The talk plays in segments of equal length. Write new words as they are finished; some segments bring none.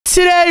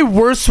Today,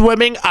 we're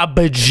swimming a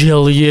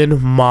bajillion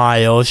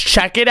miles.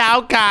 Check it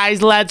out,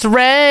 guys. Let's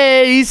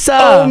race.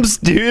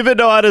 Do you even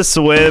know how to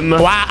swim?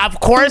 Wow, of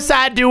course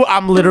I do.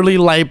 I'm literally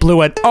light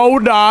blue. And oh,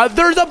 no,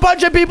 there's a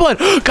bunch of people in.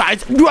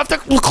 Guys, you have to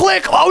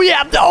click. Oh,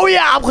 yeah.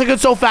 I'm clicking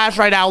so fast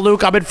right now,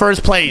 Luke. I'm in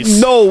first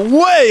place. No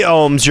way,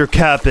 you're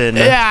capping.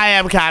 Yeah, I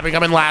am capping.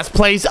 I'm in last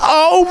place.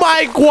 Oh,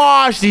 my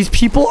gosh. These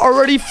people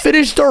already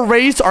finished their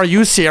race. Are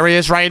you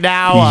serious right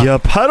now?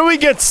 Yep. How do we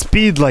get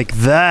speed like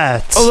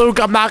that?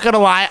 Luke, I'm not going to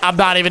lie. I'm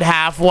not even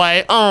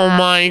halfway. Oh,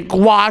 my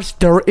gosh.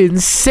 They're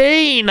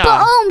insane.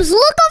 But, look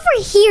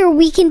over here.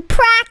 We can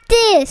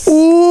practice.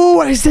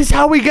 Ooh, is this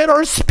how we get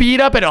our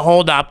speed up? And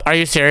hold up. Are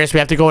you serious? We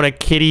have to go in a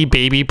kiddie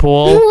baby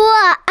pool?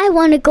 What? I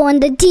want to go in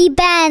the deep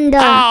end.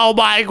 Oh,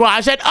 my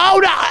gosh. And oh,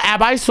 no.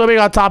 Am I swimming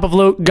on top of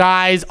Luke?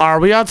 Guys,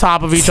 are we on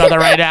top of each other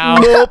right now?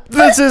 Nope.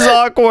 This is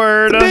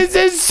awkward. This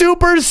is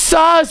super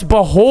sus.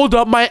 But hold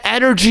up. My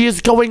energy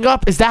is going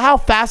up. Is that how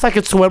fast I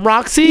can swim,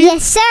 Roxy?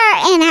 Yes, sir.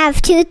 And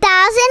have 2,000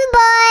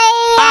 boys.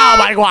 Oh,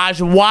 my gosh.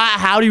 What?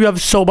 How do you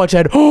have so much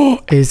head?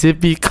 Is it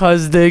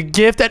because the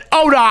gift? And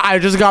oh, no. I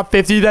just got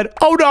 50. Then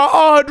oh, no.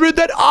 100.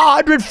 Then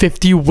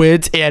 150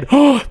 wins. And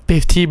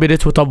 15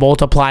 minutes with a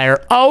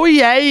multiplier. Oh,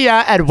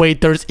 yeah. And wait,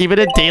 there's even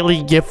a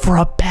daily gift for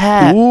a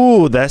pet.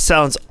 Ooh, that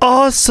sounds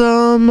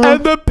awesome.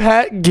 And the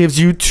pet gives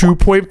you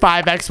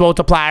 2.5x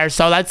multiplier.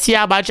 So let's see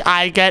how much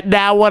I get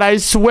now when I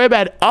swim.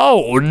 And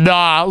oh,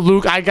 nah,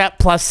 Luke, I get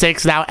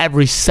 +6 now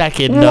every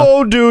second.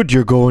 Whoa, dude,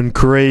 you're going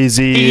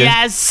crazy.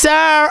 Yes,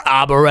 sir.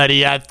 I'm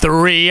already at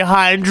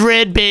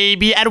 300,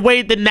 baby. And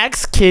wait, the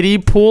next kiddie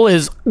pool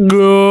is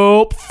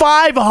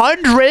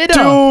 500.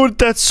 Dude,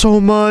 that's so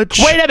much.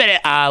 Wait a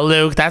minute,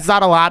 Luke, that's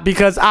not a lot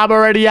because I'm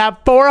already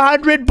at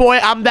 400. Boy,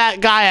 I'm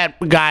that guy.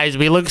 Guys,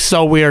 we look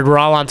so weird. We're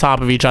all on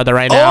top of each other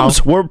right now.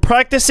 We're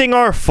practicing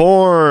our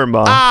form.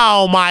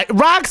 Oh, my.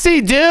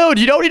 Roxy, dude,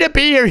 you don't need to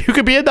be here. You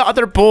could be in the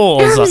other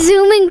pools. I'm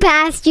zooming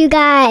past you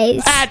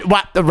guys. And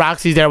what?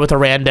 Roxy's there with a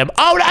random.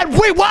 Oh, and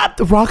wait, what?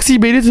 Roxy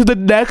made it to the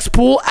next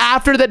pool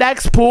after the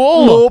next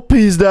pool? Nope,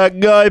 he's that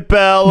guy,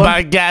 pal.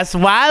 But guess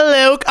what,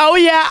 Luke? Oh,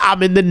 yeah,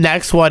 I'm in the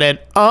next one. And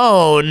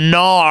oh,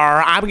 no.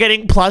 I'm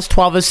getting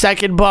 +12 a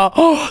second, but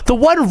the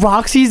one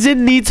Roxy's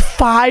in needs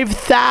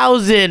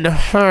 5,000.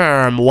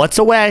 What's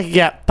a way I can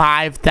get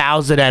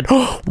 5,000? And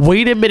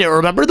wait a minute.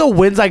 Remember the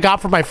wins I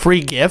got for my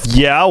free gift?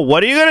 Yeah,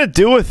 what are you going to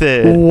do with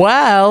it?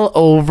 Well,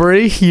 over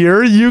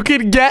here, you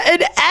can get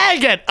an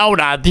egg. And oh,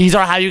 no, these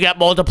are how you get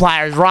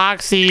multipliers.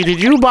 Roxy,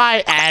 did you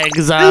buy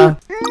eggs? No,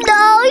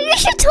 you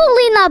should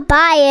totally not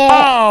buy it.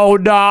 Oh,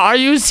 no. Are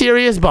you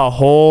serious? But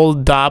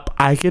hold up.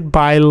 I could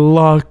buy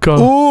luck.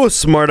 Ooh,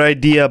 smart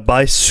idea.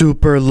 Buy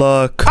super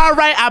luck. All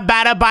right, I'm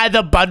about to buy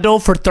the bundle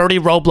for 30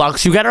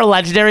 Roblox. You get our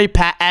legendary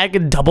pet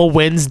egg, double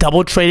wins,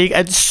 double trading,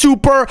 and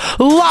super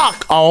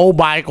luck. Oh,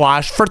 my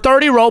gosh. For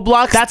 30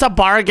 Roblox, that's a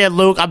bargain,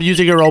 Luke. I'm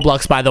using your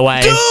Roblox, by the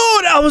way. Dude,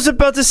 I was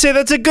about to say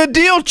that's a good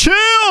deal.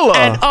 Chill.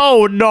 And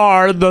oh,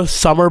 no, the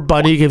summer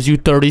bunny gives you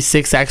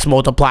 36x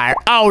multiplier.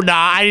 Oh, no,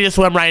 I need to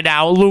swim right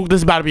now. Luke, this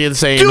is about to be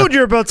insane. Dude,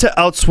 you're about to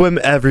outswim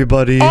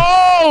everybody.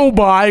 Oh,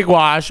 my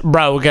gosh.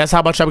 Bro, guess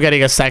how much I'm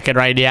getting a second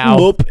right now?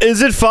 Nope.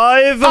 Is it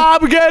 5?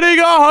 I'm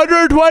getting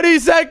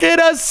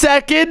 122nd a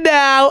second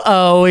now.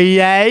 Oh,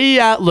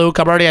 yeah. Luke,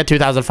 I'm already at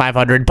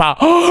 2,500. But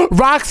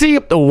Roxy,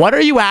 what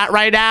are you at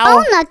right now?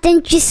 Oh,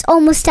 nothing. Just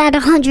almost at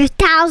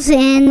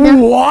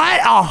 100,000.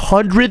 What?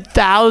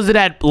 100,000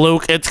 at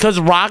Luke? It's because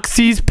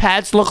Roxy's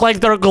pets look like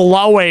they're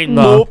glowing.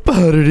 Nope.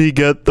 How did he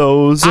get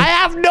those? I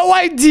have no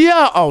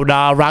idea. Oh,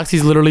 nah.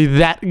 Roxy's literally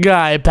that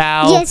guy,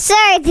 pal. Yes,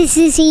 sir. This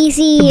is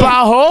easy.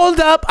 But hold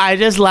up. I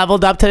just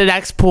leveled up to the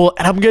next pool,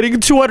 and I'm getting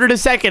 200 a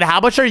second. How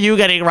much are you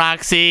getting,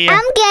 Roxy?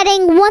 I'm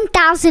getting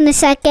 1,000 a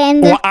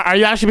second. Are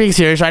you actually being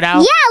serious right now?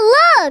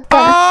 Yeah, look.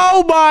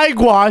 Oh, my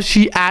gosh.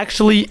 She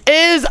actually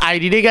is. I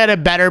need to get a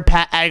better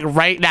pet egg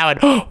right now.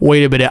 And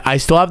wait a minute. I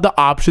still have the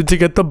option to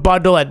get the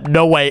bundle. And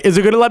no way. Is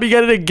it going to let me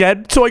get it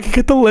again so I can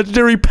get the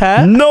legendary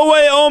pet? No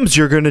way,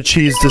 You're going to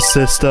cheese the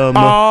system.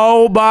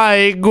 Oh,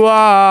 my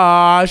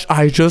gosh.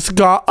 I just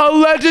got a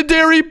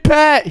legendary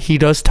pet. He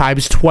does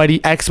times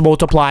 20x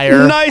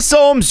multiplier. Nice,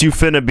 You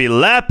finna be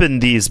lapping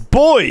these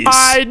boys.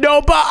 I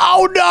know, but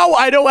oh, no.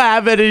 I don't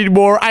have it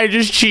anymore. I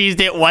just cheesed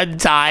it one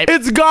time.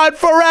 It's gone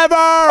forever.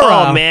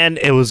 Oh, man.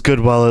 It was good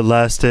while it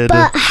lasted.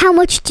 But how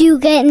much do you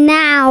get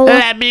now?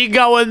 Let me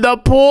go in the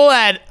pool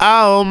and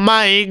oh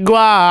my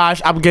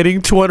gosh, I'm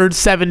getting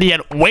 270.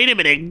 And wait a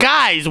minute,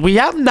 guys, we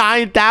have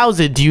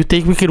 9,000. Do you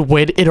think we could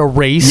win in a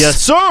race?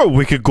 Yes, sir.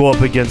 We could go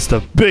up against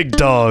the big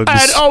dogs.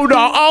 And oh no,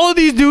 all of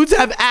these dudes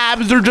have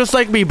abs. They're just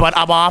like me, but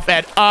I'm off.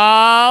 And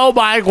oh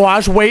my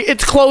gosh, wait,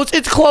 it's close.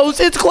 It's close.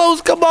 It's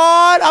close. Come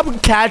on. I'm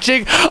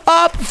catching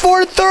up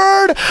for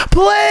 3rd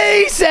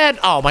place. And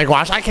oh my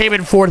gosh, I came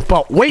in 4th,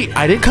 but wait,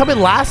 I didn't come in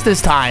last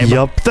this time.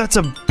 Yup, that's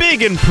a big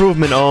big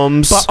improvement,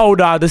 Ohms. But oh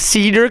no, the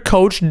senior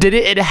coach did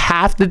it in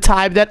half the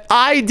time that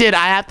I did.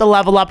 I have to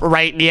level up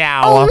right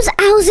now. Ohms,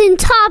 I was in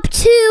top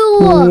 2.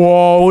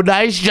 Whoa,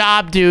 nice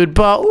job, dude.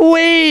 But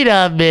wait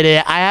a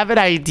minute. I have an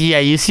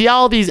idea. You see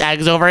all these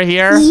eggs over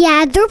here?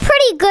 Yeah, they're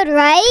pretty good,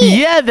 right?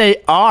 Yeah,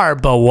 they are.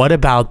 But what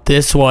about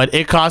this one?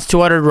 It costs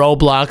 200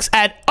 Roblox.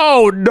 And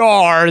oh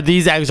no,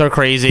 these eggs are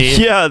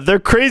crazy. Yeah, they're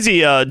crazy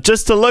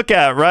just to look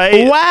at,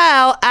 right?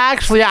 Well,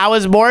 actually, I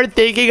was more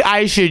thinking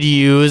I should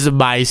use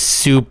my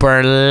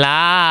super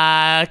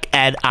luck.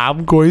 And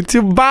I'm going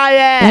to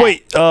buy it.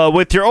 Wait,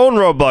 with your own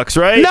Robux,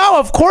 right? No,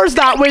 of course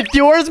not. With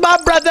yours, my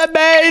brother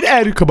made.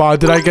 And come on,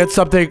 did I get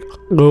something?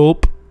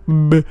 Nope.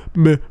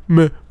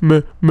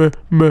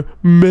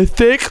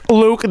 Mythic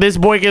Luke, this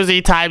boy gives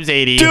me times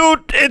 80.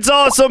 Dude, it's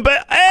awesome,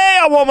 but hey,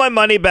 I want my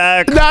money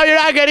back. No, you're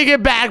not getting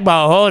it back,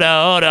 Mo.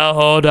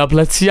 Hold up.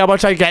 Let's see how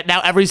much I get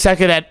now every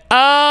second. And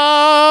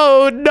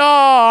oh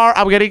no,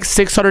 I'm getting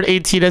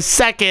 618 a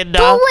second.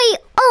 But wait,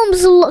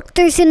 Ohms, look,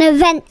 there's an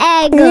event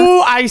egg.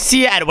 Ooh, I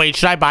see it. And wait,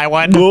 should I buy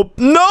one? Nope.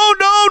 No.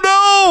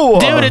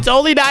 Dude, it's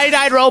only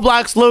 99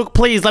 Roblox, Luke.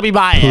 Please, let me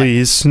buy it.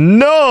 Please,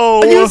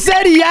 no. You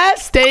said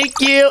yes, thank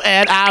you,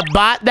 and I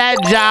bought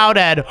that down,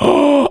 and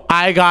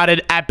I got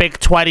an epic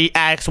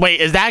 20x.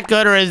 Wait, is that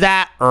good or is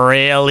that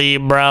really,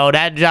 bro?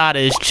 That John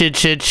is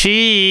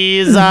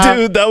cheese. Dude,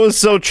 that was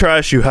so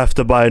trash. You have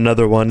to buy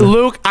another one.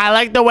 Luke, I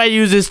like the way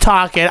you was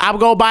talking. I'm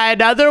gonna buy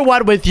another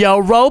one with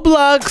your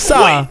Roblox.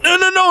 Wait,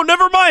 no,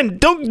 never mind.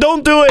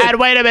 Don't do it. And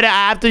wait a minute,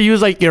 I have to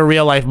use like your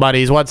real life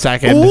monies. 1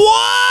 second.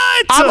 What?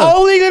 I'm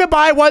only gonna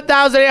buy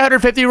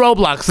 1,850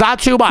 Roblox. Not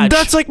too much.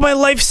 That's like my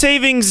life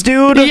savings,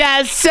 dude.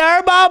 Yes,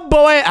 sir, my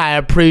boy. I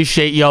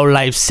appreciate your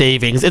life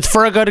savings. It's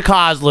for a good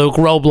cause, Luke.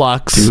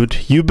 Roblox.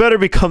 Dude, you better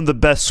become the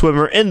best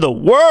swimmer in the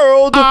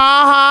world.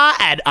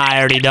 And I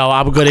already know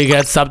I'm gonna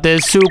get something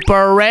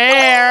super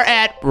rare.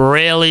 And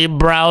really,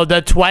 bro,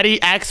 the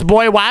 20x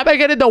boy. Why am I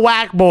getting the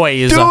whack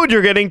boys? Dude,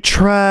 you're getting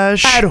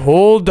trash. And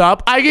hold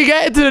up, I can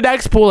get into the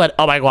next pool. And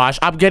oh my gosh,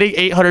 I'm getting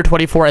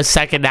 824 a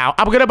second now.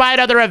 I'm gonna buy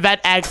another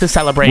event egg to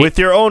celebrate. With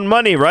your own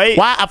money, right?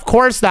 What? Of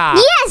course not.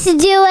 Yes, do it.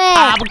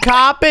 I'm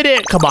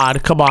confident. Come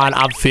on.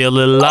 I'm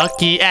feeling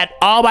lucky. And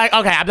oh my,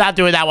 okay, I'm not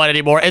doing that one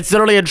anymore. It's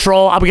literally a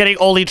troll. I'm getting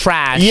only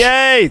trash.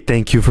 Yay!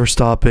 Thank you for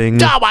stopping.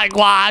 Oh my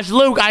gosh,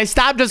 Luke, I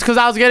stopped just because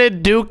I was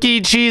getting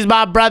dookie cheese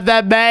my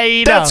brother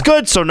made. That's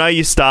good. So now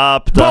you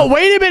stopped. But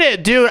wait a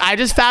minute, dude. I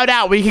just found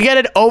out we can get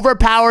an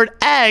overpowered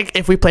egg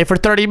if we play for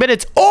 30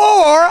 minutes.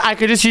 Or I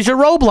could just use your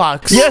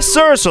Roblox. Yes,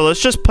 sir. So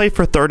let's just play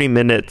for 30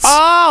 minutes.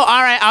 Oh,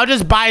 all right. I'll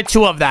just buy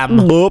 2 of them.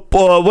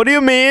 What do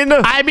you mean?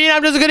 I mean,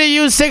 I'm just going to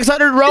use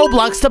 600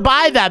 Roblox to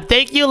buy them.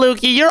 Thank you,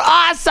 Lukey. You're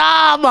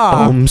awesome.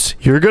 Ohms,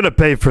 you're going to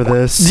pay for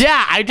this.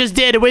 Yeah, I just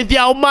did with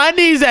your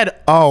monies. And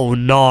oh,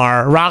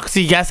 no.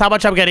 Roxy, guess how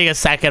much I'm getting a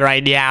second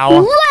right now?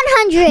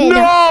 100.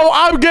 No,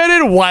 I'm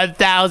getting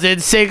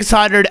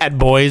 1,600. And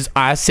boys,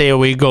 I say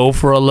we go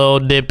for a little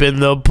dip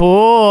in the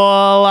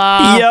pool.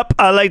 Yep,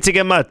 I like to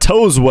get my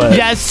toes wet.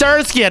 Yes,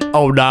 sir, Skid.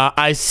 Oh, nah,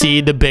 I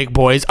see the big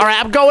boys. All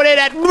right, I'm going in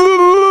at...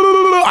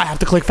 I have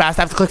to click fast.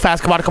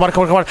 Come on.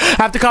 I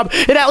have to come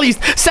in at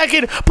least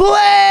second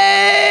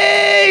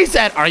place.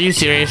 And are you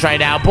serious right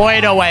now? Boy,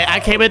 no way. I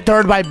came in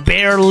third by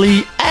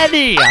barely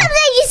any.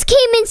 I just came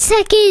in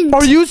second.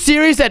 Are you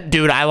serious? And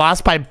dude, I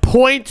lost by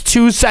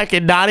 0.2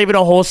 second. Not even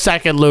a whole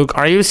second, Luke.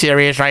 Are you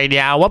serious right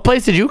now? What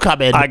place did you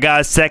come in? I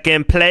got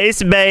second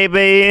place,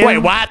 baby. Wait,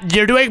 what?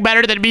 You're doing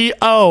better than me?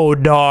 Oh,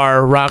 no,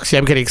 Roxy,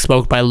 I'm getting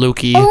smoked by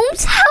Lukey.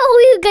 Ohms, how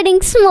are you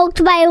getting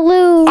smoked by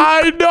Luke?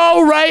 I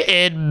know, right?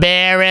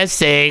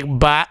 Embarrassing.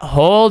 But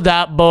hold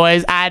up,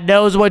 boys. I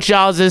knows what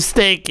y'all is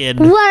thinking.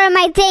 What am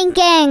I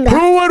thinking?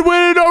 Who would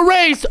win in a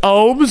race,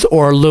 Ohms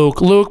or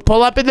Luke? Luke,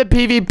 pull up in the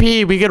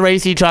PvP. We can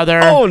race each other.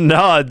 Oh,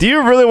 no. Do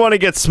you really want to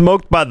get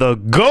smoked by the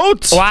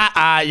goat?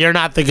 What? You're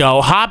not the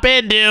go. Hop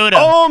in, dude.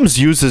 Ohms,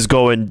 use is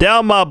going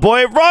down, my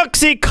boy.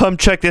 Roxy, come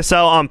check this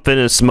out. I'm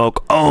finna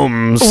smoke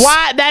Ohms.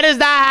 What? That is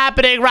not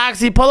happening,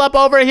 Roxy. Pull up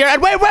over here.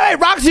 And wait.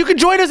 Roxy, you can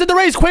join us in the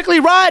race. Quickly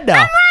run. I'm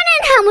running.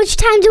 How much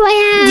time do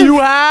I have? You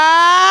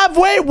have?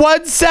 Wait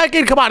 1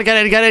 second. Come on,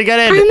 get in.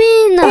 I'm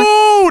in.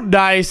 Oh,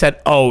 nice. And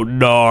oh,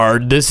 no.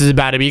 This is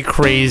about to be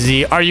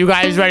crazy. Are you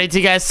guys ready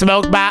to get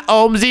smoked by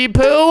Ohmsy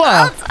Poo?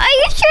 Are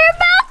you sure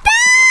about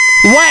that?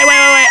 Wait.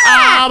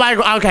 Oh, my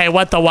God. Okay,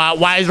 what the what?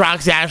 Why is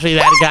Roxy actually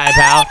that guy,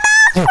 pal?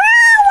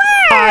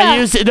 Are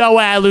you no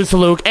way I lose to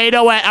Luke. Ain't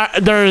no way.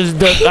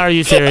 Are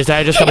you serious?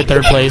 I just come in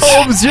third place.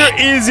 Ohms, you're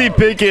easy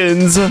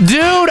pickings.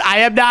 Dude,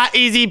 I am not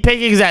easy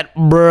pickings at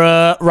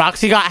bruh.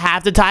 Roxy got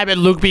half the time and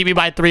Luke beat me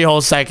by 3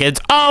 whole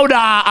seconds. Oh,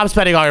 nah. I'm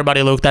spending all your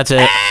money, Luke. That's it.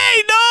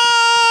 Hey,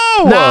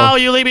 no! No,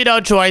 you leave me no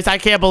choice. I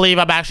can't believe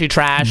I'm actually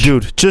trash.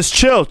 Dude, just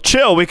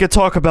chill. We could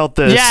talk about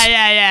this.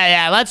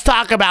 Yeah. Let's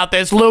talk about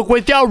this, Luke,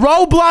 with your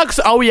Roblox.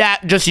 Oh, yeah,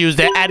 just used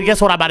it. And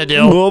guess what I'm about to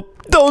do? Nope.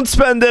 Don't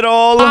spend it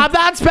all. I'm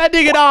not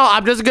spending it all.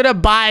 I'm just gonna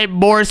buy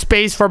more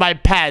space for my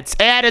pets.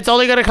 And it's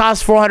only gonna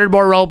cost 400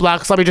 more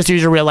Roblox. Let me just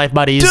use your real life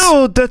monies.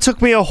 Dude, that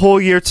took me a whole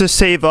year to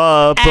save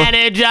up. And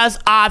it just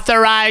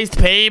authorized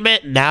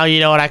payment. Now you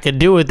know what I can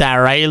do with that,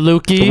 right,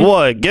 Lukey?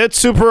 What? Get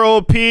super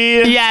OP?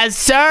 Yes,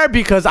 sir,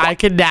 because I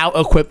can now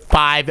equip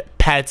 5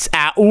 pets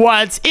at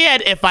once.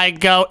 And if I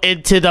go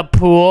into the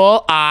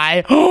pool,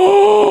 bruh.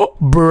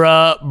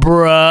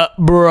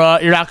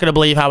 You're not going to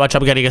believe how much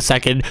I'm getting a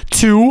second.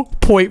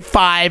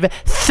 2.5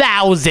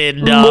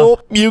 thousand.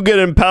 Nope, you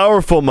getting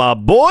powerful, my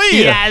boy.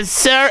 Yes,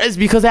 sir. It's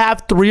because I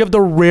have 3 of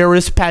the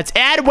rarest pets.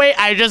 And wait,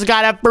 I just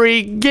got a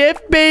free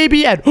gift,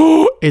 baby. And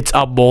it's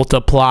a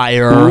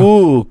multiplier.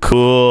 Ooh,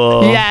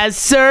 cool. Yes,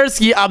 sir.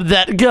 I'm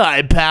that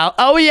guy, pal.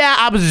 Oh, yeah,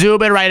 I'm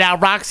zooming right now.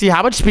 Roxy,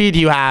 how much speed do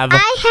you have?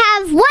 I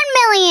have 1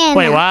 million.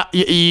 Wait, what?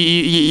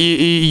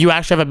 You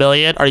actually have 1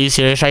 million? Are you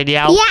serious right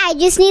now? Yeah, I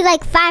just need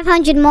like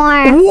 500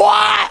 more.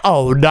 What?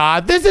 Oh,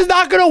 nah. This is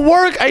not going to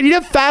work. I need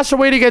a faster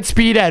way to get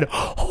speed in.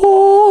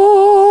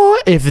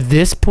 Oh, if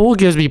this pool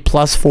gives me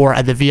 +4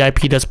 and the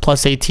VIP does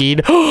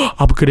 +18,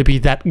 I'm going to be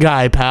that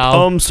guy,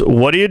 pal.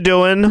 What are you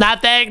doing?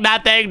 Nothing.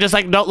 Just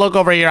like, don't look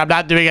over here. I'm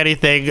not doing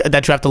anything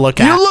that you have to look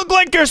at. You look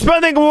like you're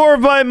spending more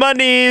of my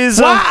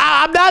monies. Wow,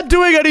 I'm not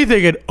doing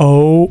anything. And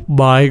oh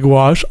my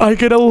gosh, I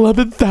get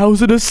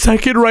 11,000 a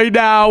second right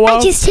now.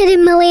 I just hit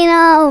 1 million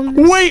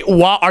ohms. Wait,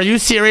 what? Are you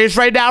serious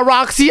right now,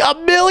 Roxy?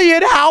 1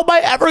 million? How am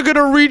I ever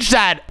gonna reach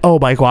that? Oh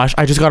my gosh,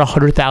 I just got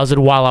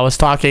 100,000 while I was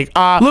talking.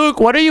 Luke,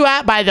 what are you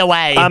at, by the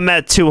way? I'm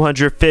at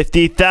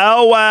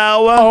 250,000.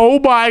 Wow. Oh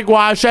my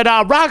gosh, and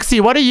Roxy,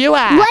 what are you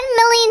at?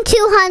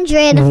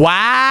 1,200,000.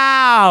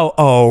 Wow.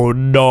 Oh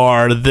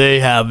no, they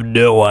have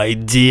no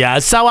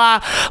idea. So,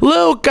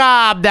 Luke,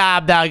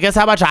 guess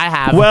how much I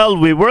have? Well,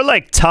 we were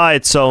like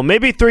tied, so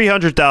maybe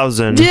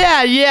 300,000.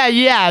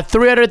 Yeah.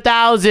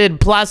 300,000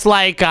 plus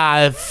like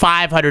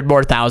 500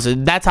 more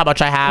thousand. That's how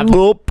much I have.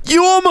 Nope.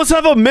 You almost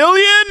have 1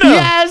 million?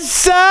 Yes,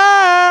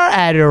 sir.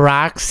 And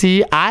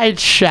Roxy, I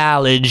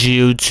challenge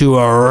you to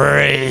a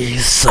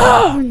race.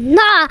 Oh,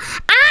 nah.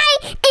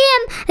 I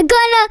am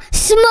gonna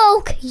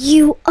smoke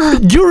you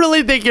up. You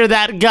really think you're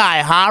that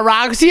guy, huh,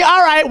 Roxy?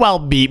 All right, well,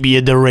 meet me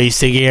in the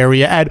racing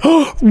area. And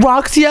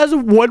Roxy has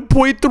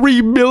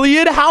 1.3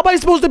 million. How am I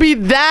supposed to be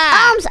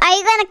that? Are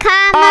you gonna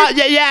come?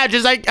 Yeah.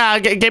 Just like,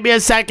 give me a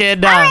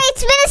second. All right,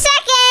 it's been a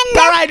second.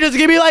 All right, just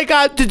give me like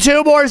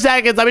 2 more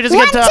seconds. Let me just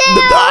get to. Okay,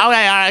 all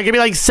right. Give me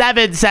like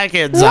 7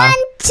 seconds. 1,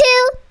 2,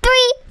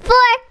 3, 4,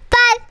 5,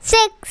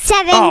 6,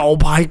 7. Oh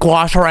my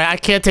gosh! All right, I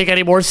can't take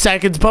any more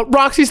seconds. But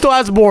Roxy still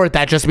has more.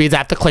 That just means I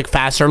have to click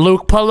faster.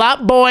 Luke, pull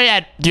up, boy.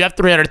 And do you have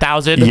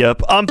 300,000?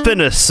 Yep, I'm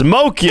finna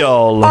smoke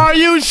y'all. Are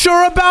you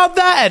sure about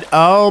that? And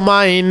oh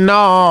my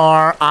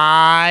nar!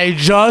 I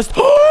just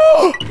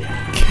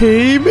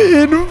came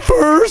in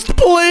first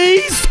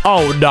place.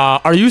 Oh nah!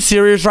 Are you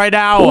serious right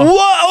now?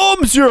 What?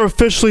 You're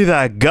officially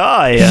that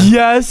guy.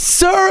 Yes,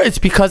 sir. It's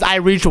because I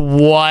reached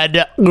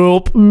 1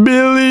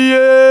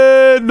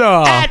 million.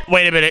 And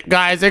wait a minute,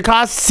 guys. It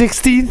costs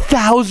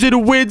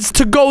 60,000 wins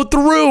to go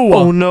through.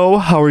 Oh no!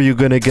 How are you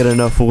gonna get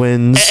enough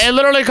wins? It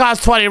literally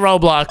costs 20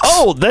 Roblox.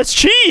 Oh, that's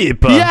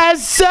cheap.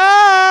 Yes, sir.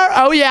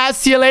 Oh yeah.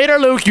 See you later,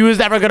 Luke. You was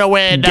never gonna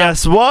win.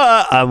 Guess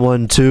what? I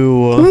won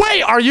too.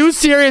 Wait, are you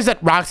serious?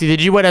 Roxy,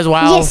 did you win as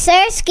well? Yes,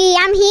 sir, Ski.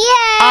 I'm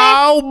here.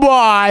 Oh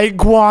my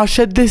gosh,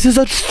 and this is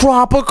a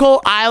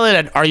tropical island.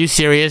 And are you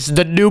serious?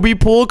 The newbie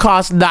pool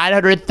costs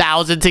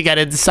 900,000 to get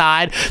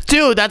inside.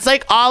 Dude, that's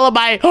like all of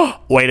my...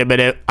 Wait a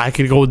minute. I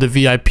can go in the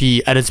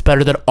VIP, and it's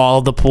better than all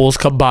of the pools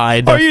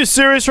combined. Are you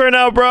serious right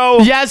now, bro?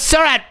 Yes,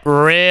 sir. And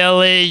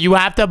really? You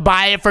have to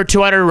buy it for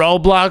 200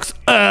 Roblox?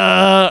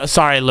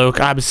 Sorry,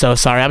 Luke. I'm so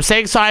sorry. I'm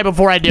saying sorry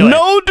before I do it.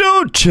 No,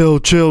 dude. Chill.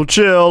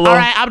 All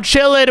right, I'm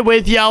chilling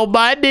with your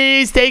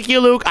buddies. Thank you,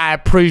 Luke. I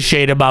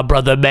appreciate it, my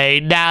brother May.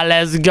 Now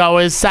let's go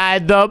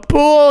inside the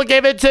pool.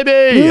 Give it to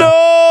me.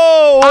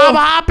 No. I'm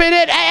hopping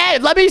in. Hey,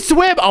 let me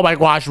swim. Oh my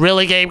gosh,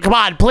 really, game? Come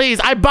on, please.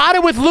 I bought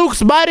it with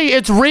Luke's money.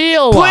 It's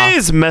real.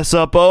 Please mess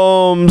up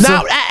ohms.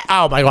 No,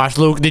 oh my gosh,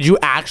 Luke, did you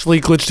actually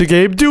glitch the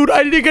game? Dude,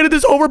 I need to get it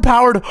this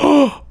overpowered.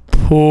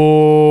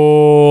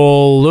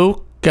 Pool.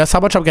 Luke, guess how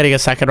much I'm getting a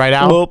second right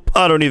now? Nope,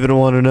 I don't even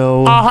want to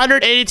know.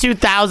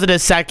 182,000 a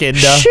second.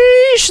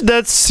 Sheesh,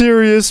 that's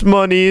serious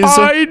monies.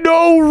 I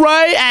know,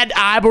 right? And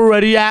I'm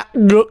already at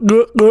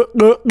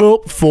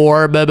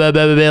 4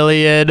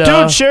 million.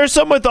 Dude, share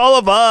some with all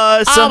of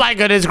us. Oh my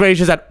goodness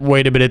gracious.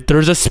 Wait a minute.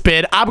 There's a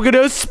spin. I'm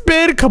gonna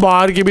spin. Come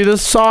on, give me the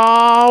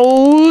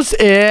sauce.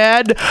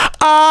 And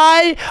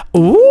I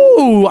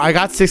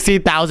got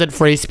 16,000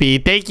 free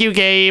speed. Thank you,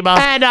 game.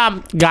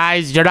 And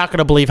guys, you're not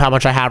gonna believe how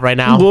much I have right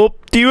now. Whoop.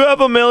 Do you have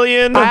 1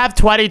 million? I have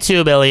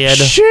 22 million.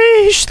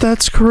 Sheesh,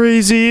 that's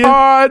crazy.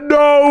 I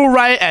know,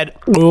 right? And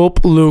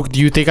Luke, do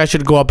you think I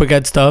should go up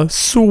against the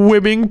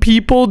swimming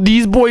people?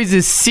 These boys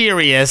is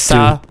serious.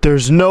 Dude,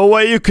 there's no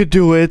way you could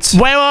do it.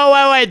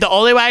 Wait. The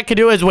only way I could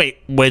do is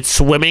with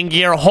swimming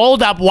gear.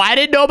 Hold up. Why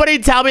did nobody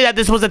tell me that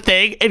this was a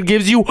thing? It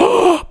gives you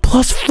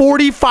plus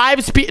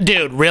 45 speed.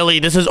 Dude, really?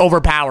 This is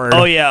overpowered.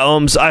 Oh, yeah,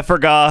 I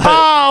forgot.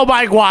 Oh,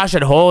 my gosh.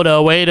 And hold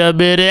on. Wait a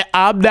minute.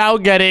 I'm now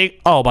getting,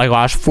 oh, my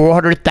gosh,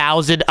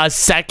 400,000 a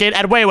second.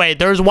 And wait.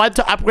 There's one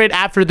to upgrade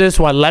after this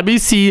one. Let me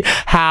see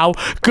how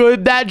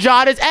good that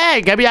John is.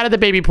 Hey, get me out of the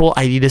baby pool.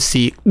 I need to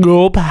see.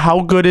 Nope.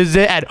 How good is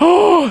it? And,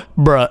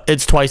 bruh,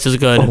 it's twice as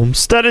good.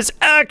 That is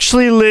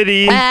actually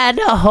litty. And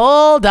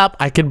hold up.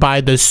 I can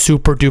buy the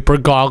super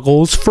duper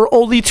goggles for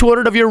only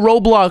 200 of your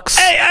Roblox.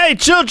 Hey,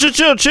 chill.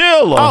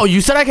 Oh,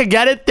 you said I could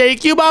get it?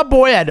 Thank you, my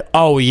boy. And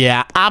oh,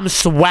 yeah, I'm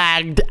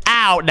swagged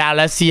out. Now,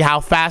 let's see how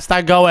fast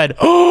I go. And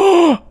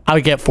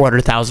I'll get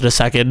 400,000 a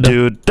second.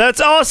 Dude, that's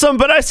awesome,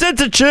 but I said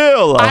to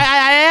chill.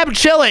 I am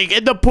chilling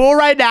in the pool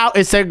right now.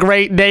 It's a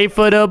great day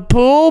for the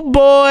pool,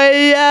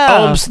 boy.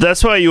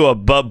 That's why you a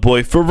butt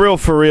boy. For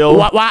real.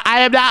 Why?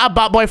 I am not a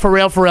butt boy for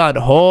real. And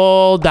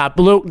hold up.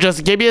 Luke,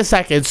 just give me a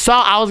second. So,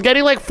 I was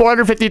getting like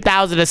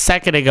 450,000 a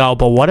second ago,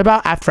 but what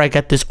about after I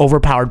get this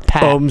overpowered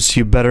pet?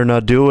 You better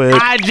not do it.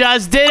 I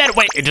just did it.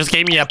 Wait, it just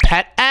gave me a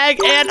pet egg,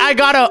 and I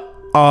got a...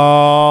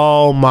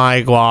 Oh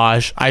my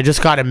gosh. I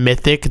just got a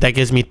mythic that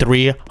gives me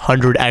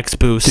 300x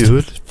boost.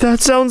 Dude,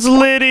 that sounds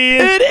litty.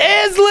 It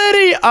is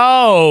litty.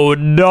 Oh,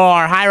 no.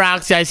 Hi,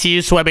 Roxy. I see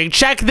you swimming.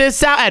 Check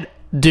this out. And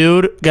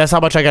dude, guess how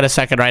much I got a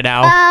second right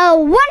now?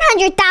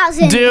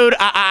 100,000. Dude,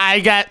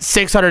 I got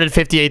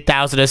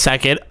 658,000 a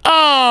second.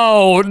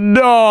 Oh,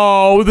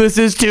 no. This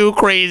is too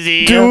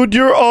crazy. Dude,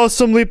 you're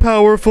awesomely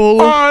powerful.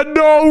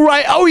 No,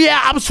 right. Oh,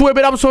 yeah, I'm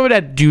swimming.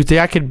 And do you think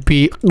I could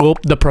beat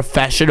the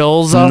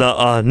professionals?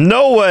 Nuh-uh.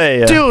 No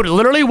way. Dude,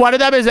 literally one of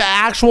them is an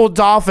actual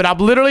dolphin. I'm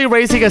literally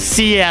racing a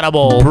sea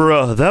animal.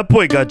 Bruh, that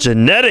boy got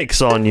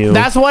genetics on you.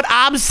 That's what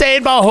I'm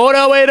saying, but hold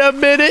on, wait a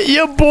minute.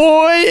 Your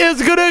boy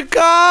is gonna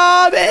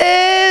come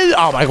in.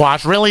 Oh my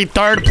gosh, really?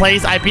 Third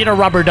place? I beat a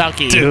rubber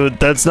ducky. Dude,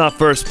 that's not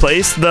first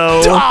place,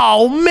 though.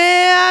 Oh,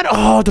 man.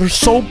 Oh, they're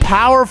so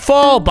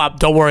powerful. But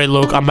don't worry,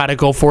 Luke. I'm about to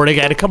go for it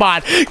again. Come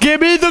on. Give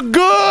me the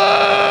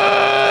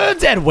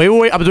goods. And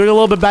wait. I'm doing a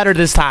little bit better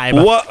this time.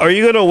 What? Are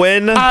you gonna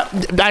win?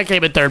 I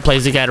came in third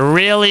place again.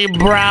 Really,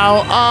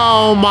 bro?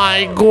 Oh,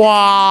 my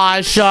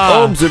gosh.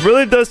 It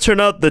really does turn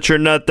out that you're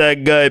not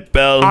that guy,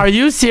 pal. Are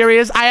you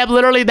serious? I am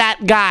literally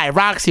that guy.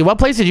 Roxy, what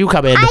place did you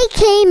come in? I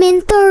came in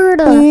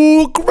third.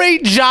 Ooh,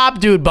 great job,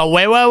 dude. But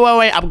wait.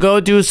 I'm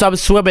gonna do some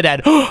swimming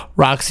then.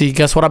 Roxy,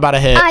 guess what I'm about to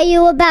hit? Are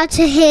you about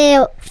to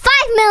hit 5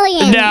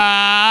 million?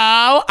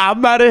 No, I'm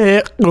about to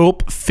hit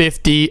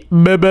 50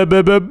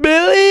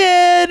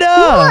 million.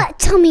 What?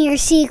 Tell me your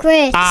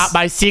secrets.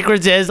 My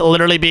secrets is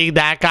literally being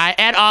that guy.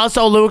 And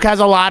also, Luke has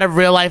a lot of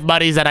real life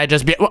buddies that I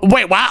just beat.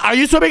 Wait, what? Are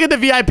you swimming in the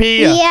VIP?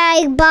 Yeah,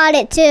 I bought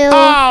it too.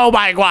 Oh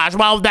my gosh.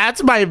 Well,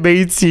 that's my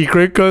main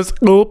secret because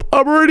I'm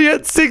already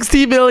at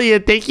 60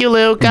 million. Thank you,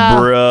 Luke.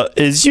 Bruh,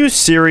 is you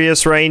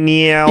serious right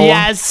now?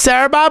 Yes,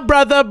 sir, my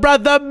brother,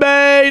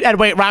 mate. And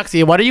wait,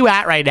 Roxy, what are you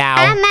at right now?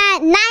 I'm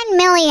at 9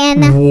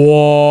 million.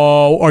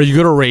 Whoa, are you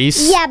gonna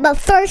race? Yeah, but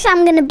first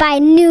I'm gonna buy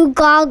new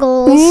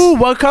goggles. Ooh,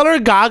 what color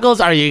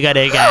goggles are you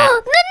gonna get? The new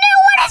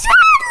one is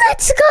red.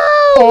 Let's go.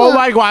 Oh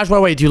my gosh,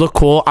 wait, do you look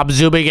cool? I'm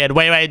zooming in.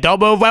 Wait, don't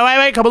move.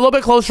 Wait, come a little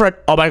bit closer.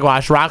 Oh my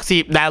gosh,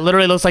 Roxy, that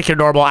literally looks like your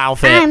normal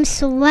outfit. I'm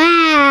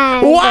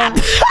swag. What?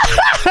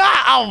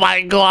 Oh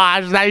my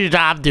gosh, nice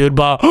job, dude,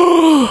 but...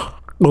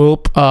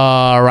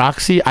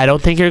 Roxy, I don't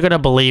think you're gonna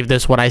believe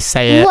this when I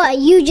say it. What?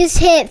 You just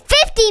hit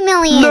 50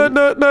 million.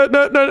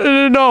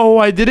 No,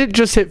 I didn't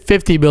just hit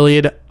 50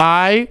 million.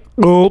 I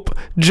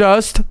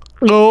just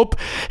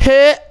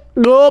hit.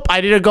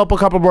 I need to gulp a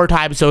couple more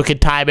times so it can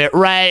time it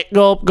right.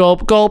 Gulp.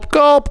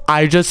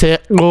 I just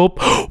hit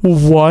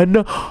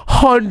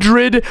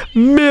 100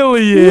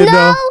 million.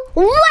 No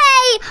way,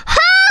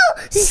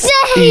 Jose.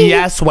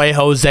 Yes way,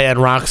 Jose and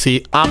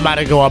Roxy. I'm about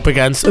to go up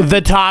against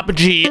the top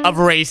G of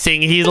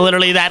racing. He's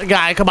literally that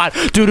guy. Come on.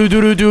 Do.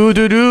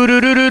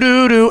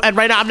 And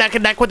right now I'm neck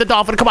and neck with the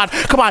dolphin. Come on.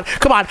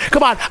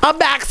 I'm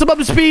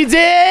maximum speeds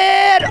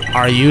in.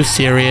 Are you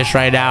serious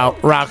right now?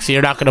 Roxy,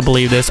 you're not going to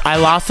believe this. I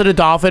lost to the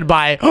dolphin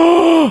by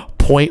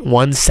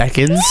 0.1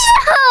 seconds.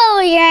 No,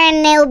 you're a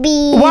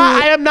newbie.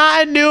 What? I am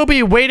not a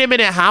newbie. Wait a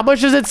minute. How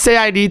much does it say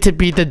I need to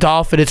beat the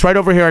dolphin? It's right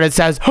over here and it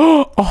says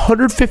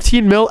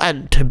 115 mil.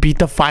 And to beat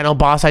the final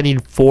boss, I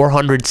need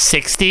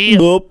 460.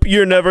 Nope,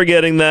 you're never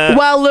getting that.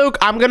 Well, Luke,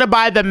 I'm going to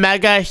buy the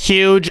mega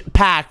huge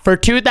pack for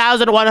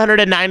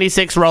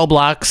 2,196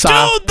 Roblox.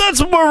 Dude,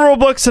 that's more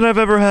Robux than I've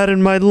ever had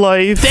in my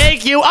life.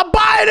 Thank you. I'm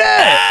buying it.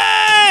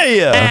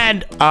 Hey!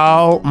 And,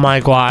 oh my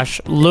gosh,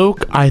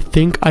 Luke, I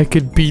think I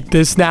could beat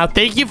this now.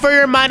 Thank you for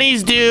your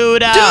monies,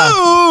 dude.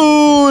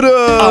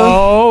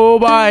 Oh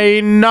my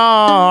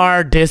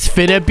nar, this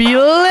finna be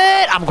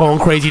lit. I'm going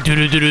crazy.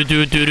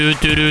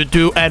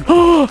 And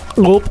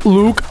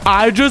Luke,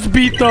 I just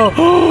beat the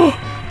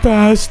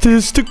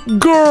fastest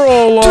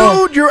girl.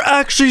 Dude, you're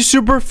actually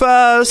super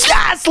fast.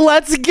 Yes,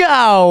 let's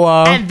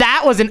go. And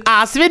that was an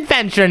awesome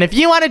adventure. And if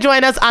you want to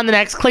join us on the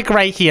next, click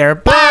right here.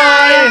 Bye.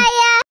 Bye,